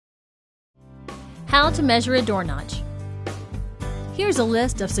How to measure a door notch. Here's a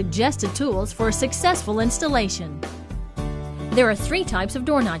list of suggested tools for a successful installation. There are 3 types of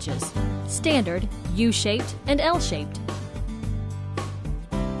door notches: standard, U-shaped, and L-shaped.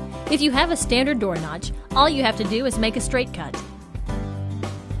 If you have a standard door notch, all you have to do is make a straight cut.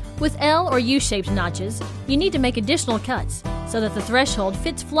 With L or U-shaped notches, you need to make additional cuts so that the threshold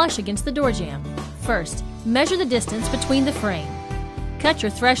fits flush against the door jamb. First, measure the distance between the frame. Cut your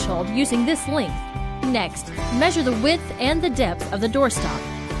threshold using this length. Next, measure the width and the depth of the doorstop.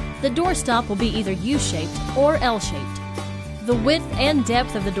 The doorstop will be either U-shaped or L-shaped. The width and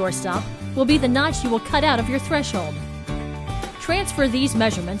depth of the doorstop will be the notch you will cut out of your threshold. Transfer these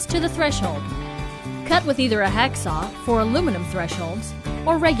measurements to the threshold. Cut with either a hacksaw for aluminum thresholds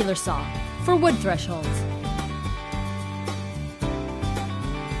or regular saw for wood thresholds.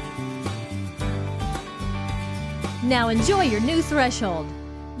 Now enjoy your new threshold.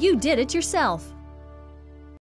 You did it yourself.